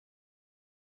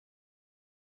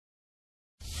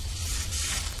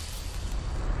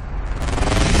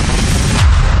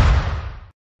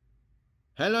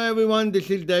Hello everyone, this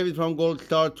is David from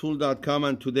goldstartool.com,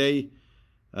 and today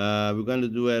we're going to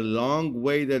do a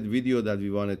long-awaited video that we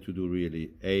wanted to do,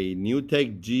 really. A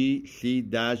NewTek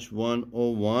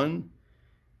GC-101,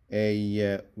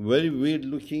 a very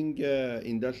weird-looking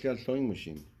industrial sewing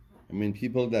machine. I mean,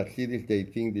 people that see this, they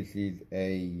think this is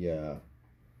a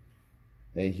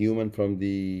human from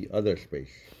the other space.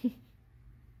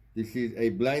 This is a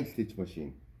blind stitch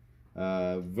machine.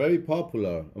 Very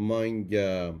popular among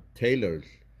tailors,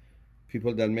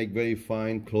 people that make very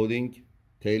fine clothing,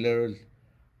 tailors,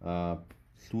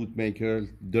 suit makers,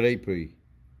 drapery,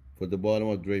 for the bottom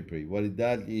of drapery. What it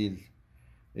does is,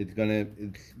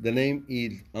 the name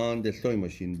is on the sewing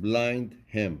machine, blind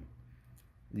hem.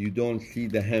 You don't see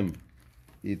the hem.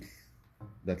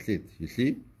 That's it. You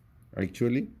see?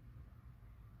 Actually,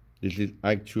 this is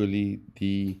actually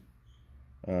the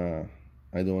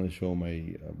I don't want to show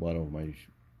my bottom of my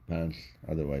pants,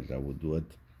 otherwise I would do it.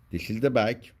 This is the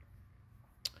back,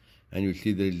 and you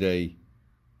see there is a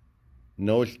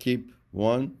no skip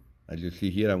one, as you see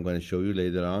here. I'm going to show you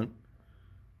later on.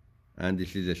 And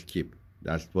this is a skip.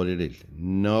 That's what it is.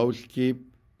 No skip,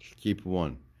 skip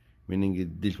one,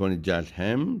 meaning this one is just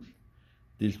hems.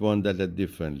 This one does it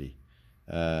differently.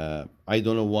 I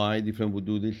don't know why different would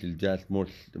do this. It's just more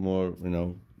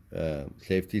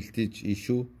safety stitch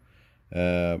issue.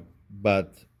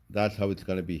 But that's how it's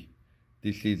going to be.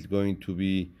 This is going to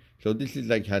be, so this is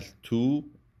like has two,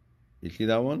 you see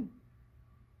that one?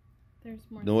 There's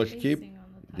more no skip, on the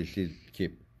top. This is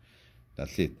skip,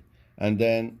 that's it. And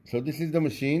then, so this is the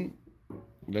machine.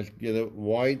 Let's get a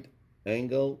wide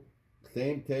angle,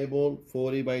 same table,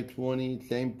 40 by 20,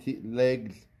 same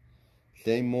legs,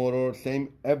 same motor,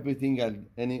 same everything as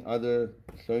any other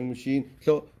sewing machine.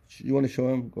 So, you want to show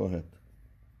him? Go ahead.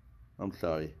 I'm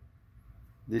sorry.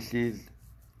 This is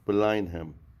blind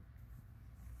hem.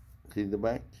 See the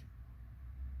back?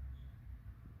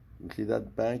 You see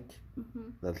that back?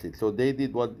 That's it. So they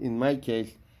did what, in my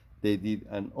case, they did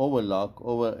an overlock,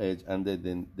 over edge, and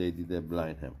then they did a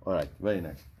blind hem. All right, very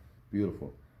nice.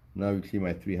 Beautiful. Now you see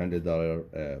my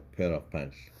 $300 pair of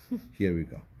pants. Here we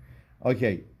go.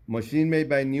 Okay, machine made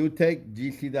by NewTek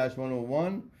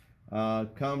GC-101.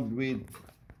 Comes with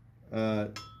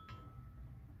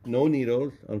no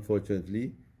needles,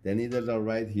 unfortunately. The needles are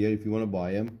right here if you want to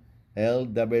buy them.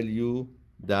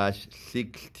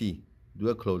 LW-6T. Do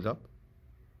a close-up.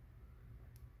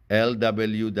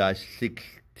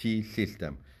 LW-6T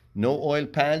system. No oil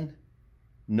pan,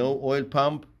 no oil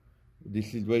pump.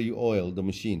 This is where you oil the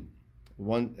machine.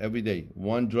 Every day,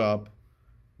 one drop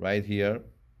right here.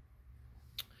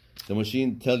 The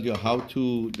machine tells you how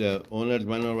to, the owner's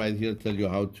manual right here tells you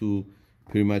how to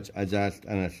pretty much adjust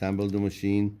and assemble the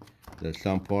machine. There's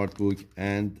some part book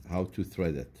and how to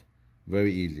thread it.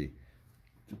 Very easy.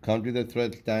 To come to the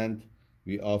thread stand,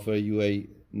 we offer you a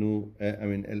new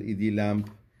LED lamp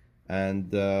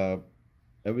and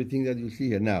everything that you see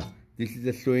here. Now, this is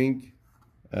a sewing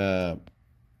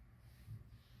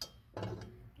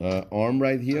arm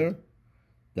right here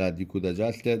that you could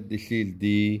adjust it. This is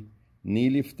the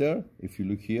knee lifter. If you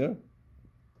look here,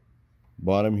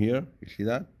 bottom here, you see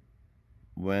that?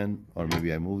 Or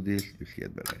maybe I move this, you see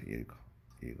it better. Here you go.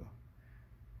 Here you go.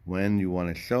 When you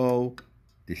want to sew,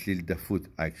 this is the foot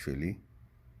actually.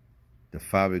 The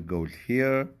fabric goes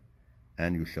here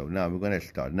and you sew. Now we're going to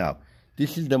start. Now,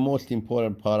 this is the most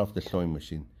important part of the sewing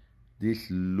machine.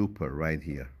 This looper right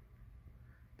here.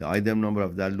 The item number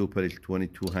of that looper is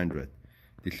 2200.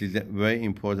 This is very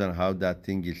important how that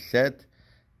thing is set.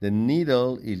 The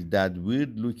needle is that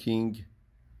weird looking.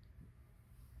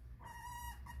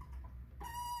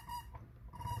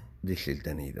 This is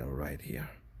the needle right here.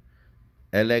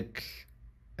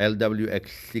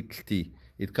 LWX60.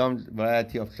 It comes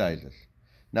variety of sizes.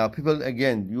 Now people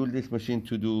again use this machine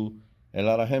to do a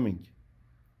lot of hemming.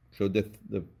 So the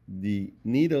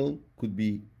needle could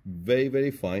be very,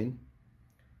 very fine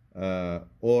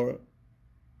or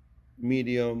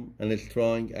medium and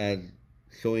strong as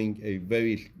sewing a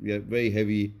very, very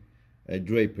heavy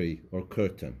drapery or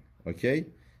curtain. Okay?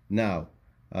 Now,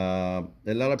 a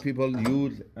lot of people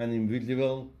use an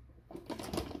invisible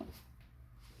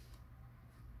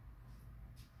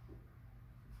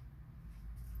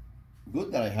good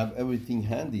that I have everything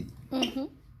handy.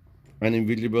 An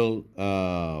invisible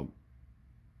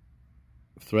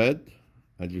thread,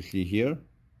 as you see here.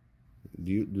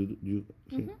 Do you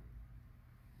see?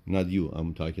 Not you,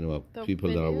 I'm talking about the people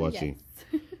that are watching.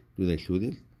 Yes. Do they see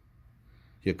this?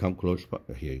 Here, come close.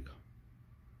 Here you go.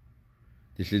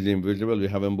 This is invisible. We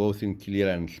have them both in clear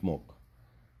and smoke.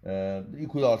 You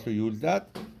could also use that.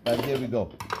 And here we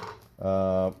go.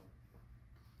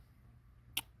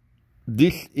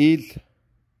 This is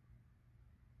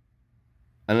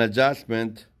an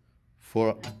adjustment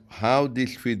for how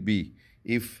this should be.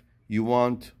 If you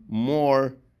want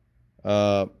more,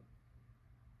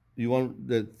 you want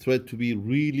the thread to be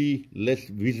really less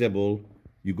visible,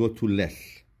 you go to less.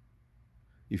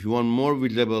 If you want more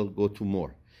visible, go to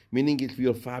more. Meaning if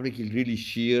your fabric is really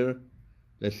sheer,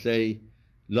 let's say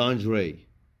lingerie,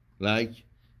 like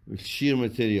sheer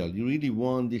material, you really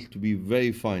want this to be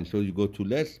very fine, so you go to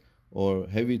less, or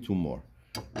heavy to more.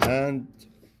 And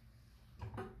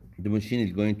the machine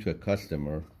is going to a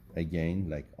customer again,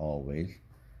 like always.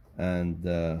 And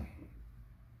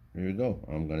here we go.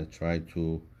 I'm gonna try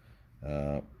to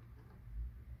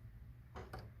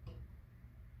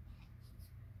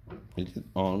is it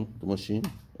on the machine?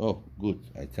 Oh, good,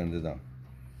 I turned it on.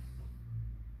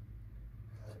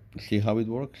 See how it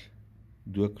works?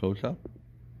 Do a close-up.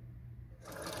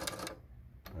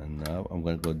 And now I'm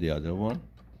gonna go the other one.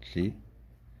 See?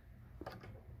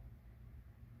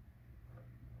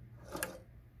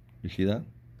 You see that?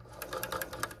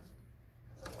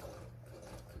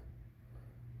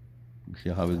 You see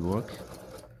how it works?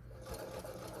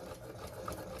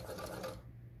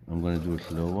 I'm gonna do a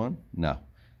slow one. Now,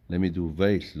 let me do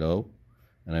very slow,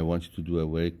 and I want you to do a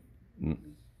very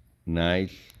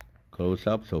nice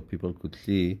close-up so people could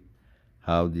see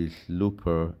how this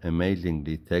looper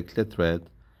amazingly takes the thread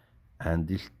and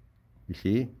this, you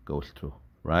see, goes through,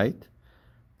 right?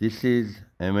 This is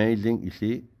amazing, you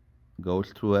see,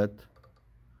 goes through it.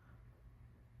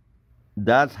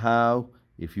 That's how,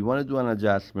 if you want to do an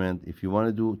adjustment, if you want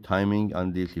to do timing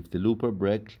on this, if the looper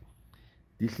breaks,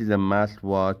 this is a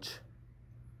must-watch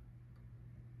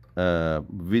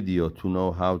video to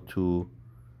know how to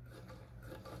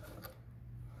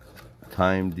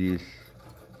time this.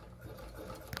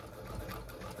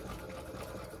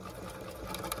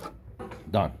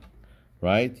 Done,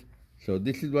 right? So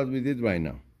this is what we did right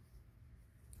now.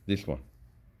 This one.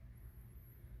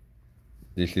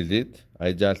 This is it.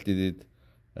 I just did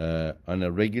it on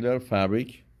a regular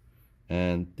fabric,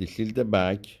 and this is the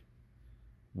back,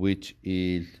 which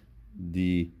is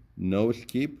the no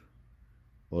skip,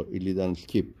 or is it on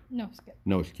skip? No skip.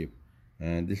 No skip.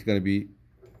 And this is going to be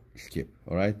skip,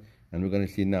 all right? And we're going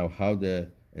to see now how the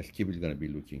skip is going to be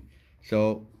looking.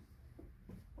 So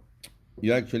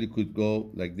you actually could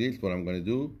go like this, what I'm going to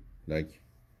do, like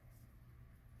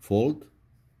fold,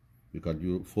 because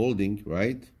you're folding,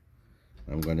 right?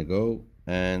 I'm going to go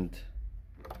and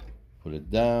put it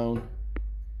down,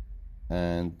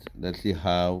 and let's see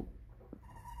how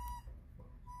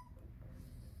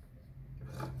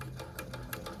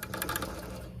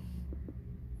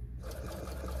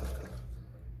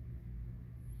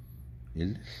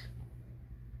is this?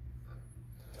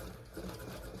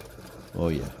 Oh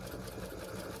yeah.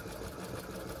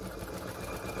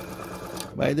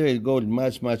 By the way, it goes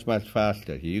much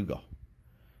faster. Here you go.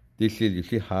 This is, you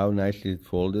see how nicely it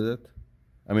folded it?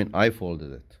 I mean, I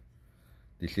folded it.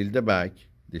 This is the back,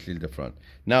 this is the front.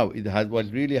 Now, it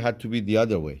was really had to be the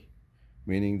other way,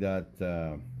 meaning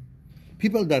that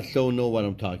people that sew know what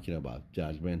I'm talking about,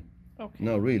 Jasmine. Okay.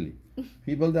 No, really.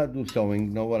 People that do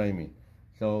sewing know what I mean.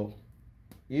 So,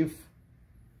 if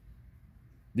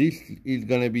this is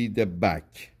going to be the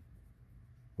back,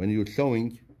 when you're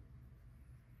sewing,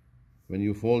 when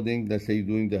you're folding, let's say you're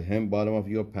doing the hem bottom of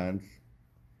your pants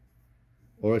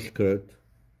or a skirt,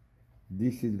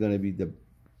 this is going to be the,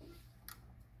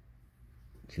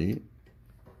 see?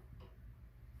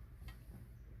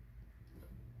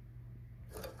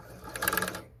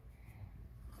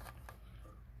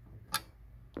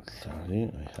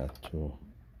 Sorry, I had to,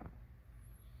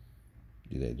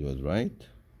 did I do it right?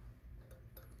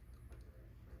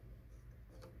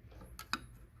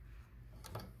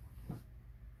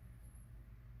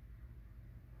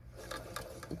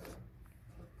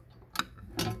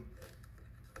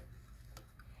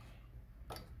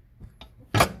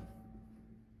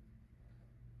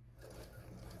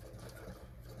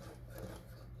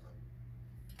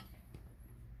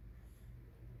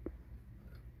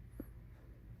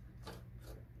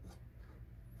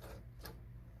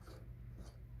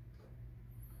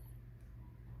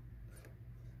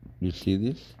 You see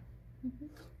this? Mm-hmm.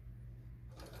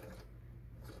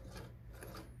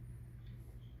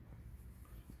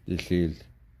 This is,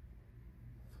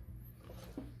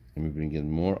 let me bring it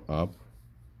more up,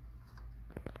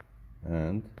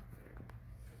 and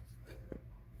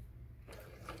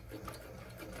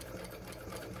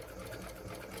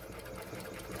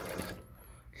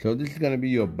so this is going to be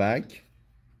your back,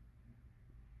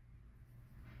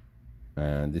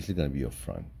 and this is going to be your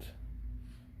front.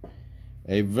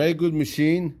 A very good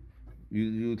machine.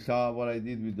 You saw what I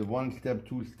did with the 1-step,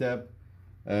 2-step.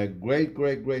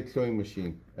 Great sewing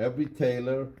machine. Every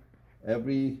tailor,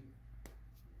 every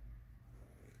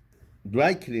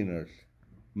dry cleaners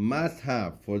must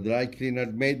have for dry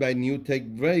cleaners, made by New Tech.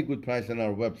 Very good price on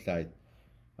our website.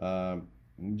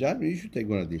 John, you should take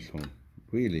one of these home.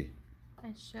 Really,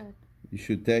 I should. you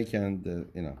should take, and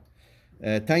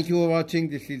thank you for watching.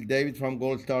 This is David from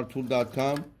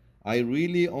goldstartool.com. I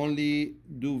really only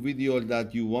do videos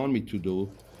that you want me to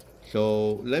do.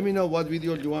 So let me know what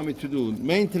videos you want me to do.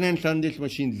 Maintenance on this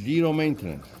machine, zero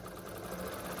maintenance.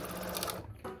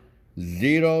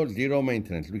 Zero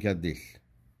maintenance. Look at this.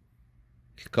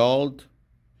 It's called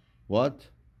what?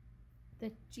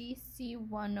 The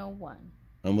GC-101.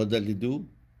 And what does it do?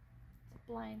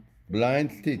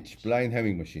 Blind stitch, blind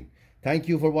hemming machine. Thank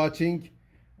you for watching.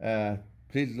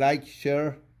 Please like,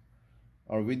 share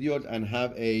our videos, and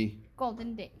have a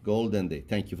golden day. golden day.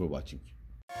 Thank you for watching.